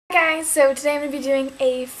Hi guys, so today I'm going to be doing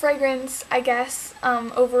a fragrance, I guess,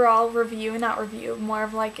 overall review, not review, more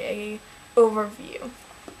of like a overview,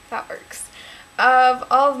 that works, of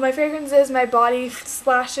all of my fragrances, my body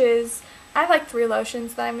splashes. I have like 3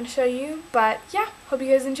 lotions that I'm going to show you, but yeah, hope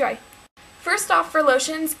you guys enjoy. First off, for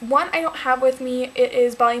lotions, one I don't have with me, it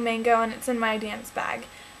is Bali Mango and it's in my dance bag,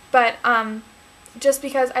 but just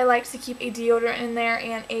because I like to keep a deodorant in there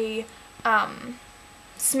and a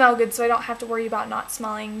smell good, so I don't have to worry about not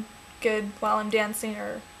smelling good while I'm dancing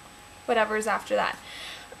or whatever is after that.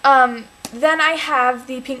 Then I have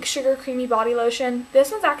the Pink Sugar Creamy Body Lotion.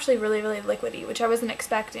 This one's actually really liquidy, which I wasn't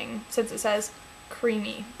expecting since it says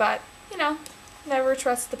creamy, but you know, never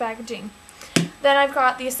trust the packaging. Then I've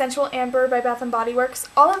got the Essential Amber by Bath & Body Works.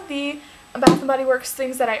 All of the Bath & Body Works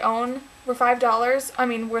things that I own were $5. I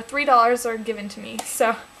mean, were $3 are given to me,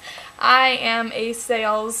 so I am a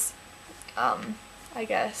sales I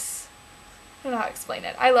guess. I don't know how to explain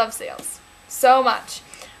it. I love sales so much.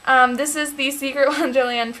 This is the Secret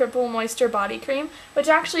Wonderland Triple Moisture Body Cream, which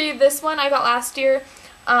actually this one I got last year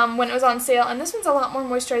when it was on sale, and this one's a lot more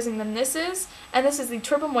moisturizing than this is, and this is the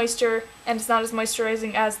Triple Moisture, and it's not as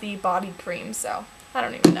moisturizing as the body cream, so I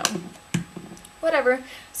don't even know. Whatever.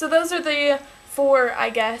 So those are the 4,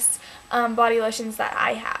 I guess, body lotions that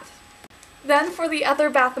I have. Then for the other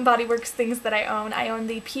Bath & Body Works things that I own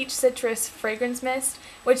the Peach Citrus Fragrance Mist,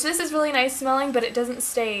 which this is really nice smelling, but it doesn't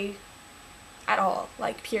stay at all,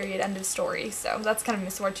 like period, end of story, so that's kind of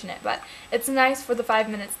misfortunate, but it's nice for the 5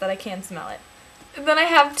 minutes that I can smell it. Then I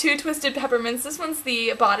have 2 Twisted Peppermints. This one's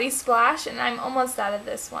the Body Splash, and I'm almost out of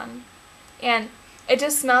this one. And it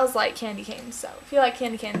just smells like candy canes, so if you like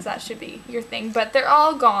candy canes, that should be your thing, but they're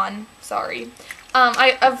all gone, sorry.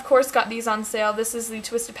 I, of course, got these on sale. This is the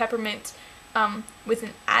Twisted Peppermint with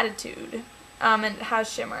an attitude, and it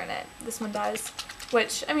has shimmer in it. This one does,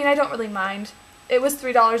 which, I mean, I don't really mind. It was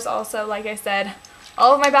 $3 also, like I said.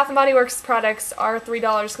 All of my Bath & Body Works products are $3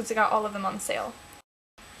 because I got all of them on sale.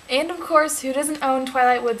 And of course, who doesn't own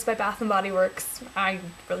Twilight Woods by Bath & Body Works? I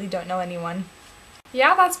really don't know anyone.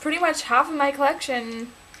 Yeah, that's pretty much half of my collection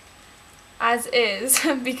as is,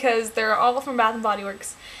 because they're all from Bath & Body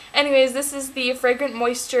Works. Anyways, this is the Fragrant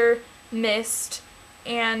Moisture Mist,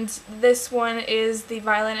 and this one is the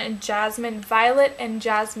Violet and Jasmine,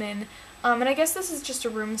 and I guess this is just a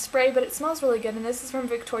room spray, but it smells really good, and this is from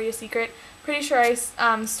Victoria's Secret. Pretty sure I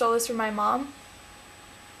stole this from my mom,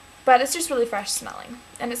 but it's just really fresh smelling,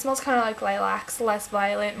 and it smells kind of like lilacs, less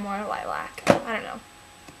violet, more lilac, I don't know.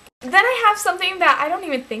 Then I have something that I don't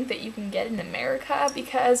even think that you can get in America,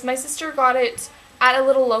 because my sister got it at a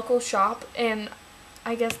little local shop, and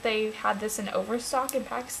I guess they had this in overstock in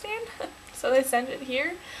Pakistan. So they sent it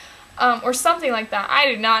here, or something like that.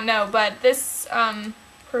 I do not know, but this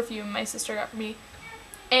perfume my sister got for me,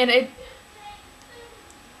 and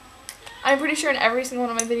I'm pretty sure in every single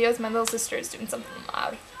one of my videos my little sister is doing something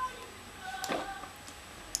loud.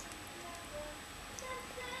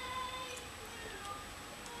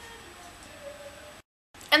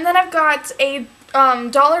 And then I've got a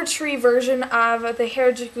Dollar Tree version of the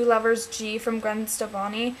Harajuku Lovers G from Gwen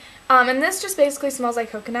Stefani, and this just basically smells like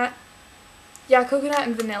coconut. Yeah, coconut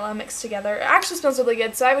and vanilla mixed together. It actually smells really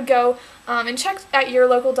good, so I would go and check at your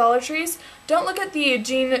local Dollar Trees. Don't look at the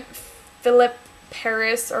Jean Philippe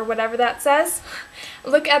Paris or whatever that says.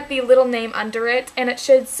 Look at the little name under it, and it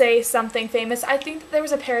should say something famous. I think that there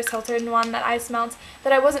was a Paris Hilton one that I smelled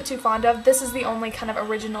that I wasn't too fond of. This is the only kind of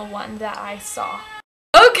original one that I saw.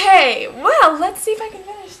 Okay, well, let's see if I can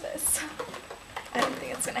finish this. I don't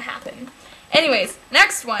think it's going to happen. Anyways,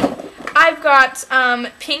 next one. I've got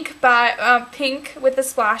Pink with the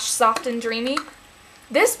Splash Soft and Dreamy.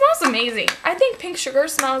 This smells amazing. I think Pink Sugar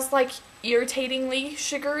smells like irritatingly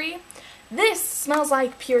sugary. This smells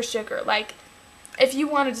like pure sugar. Like, if you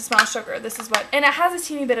wanted to smell sugar, this is what... And it has a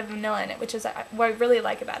teeny bit of vanilla in it, which is what I really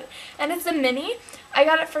like about it. And it's a mini. I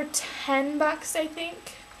got it for $10, I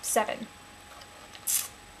think. 7.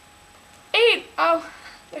 8! Oh,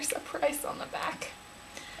 there's a price on the back.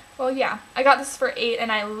 Well, yeah, I got this for 8,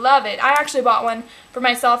 and I love it. I actually bought one for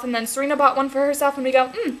myself, and then Serena bought one for herself, and we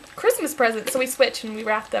go, Christmas present. So we switched, and we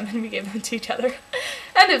wrapped them, and we gave them to each other.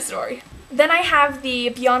 End of story. Then I have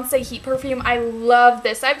the Beyonce Heat Perfume. I love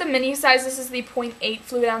this. I have the mini size. This is the 0.8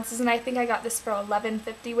 fluid ounces, and I think I got this for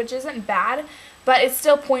 $11.50, which isn't bad, but it's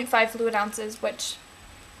still 0.5 fluid ounces, which...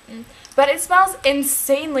 But it smells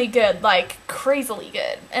insanely good, like crazily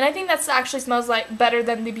good. And I think that actually smells like better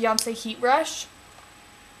than the Beyonce Heat Rush.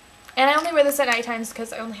 And I only wear this at night times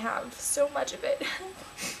because I only have so much of it.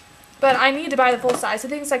 But I need to buy the full size. I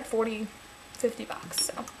think it's like $40, $50,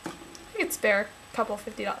 so I could spare a couple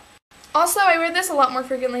 $50. Also, I wear this a lot more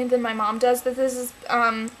frequently than my mom does, but this is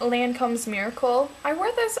Lancome's Miracle. I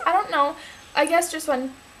wear this, I don't know, I guess just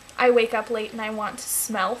when I wake up late and I want to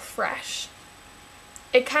smell fresh.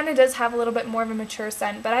 It kind of does have a little bit more of a mature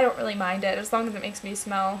scent, but I don't really mind it as long as it makes me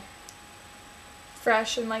smell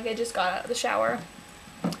fresh and like I just got out of the shower.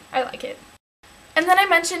 I like it. And then I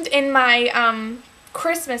mentioned in my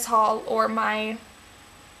Christmas haul, or my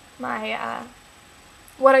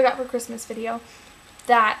what I got for Christmas video,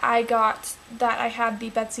 that I had the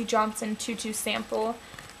Betsy Johnson tutu sample.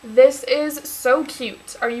 This is so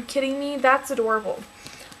cute. Are you kidding me? That's adorable.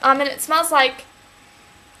 And it smells like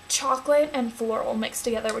chocolate and floral mixed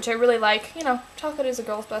together, which I really like. You know, chocolate is a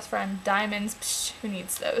girl's best friend. Diamonds, psh, who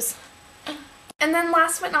needs those? And then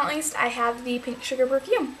last but not least, I have the Pink Sugar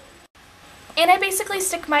perfume. And I basically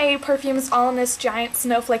stick my perfumes all in this giant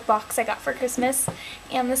snowflake box I got for Christmas,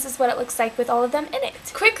 and this is what it looks like with all of them in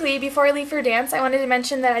it. Quickly, before I leave for dance, I wanted to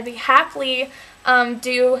mention that I'd be happily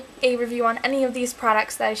do a review on any of these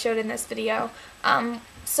products that I showed in this video.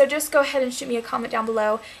 So just go ahead and shoot me a comment down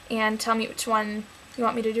below and tell me which one you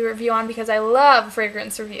want me to do a review on, because I love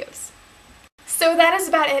fragrance reviews. So that is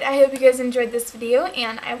about it. I hope you guys enjoyed this video,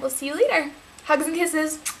 and I will see you later. Hugs and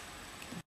kisses!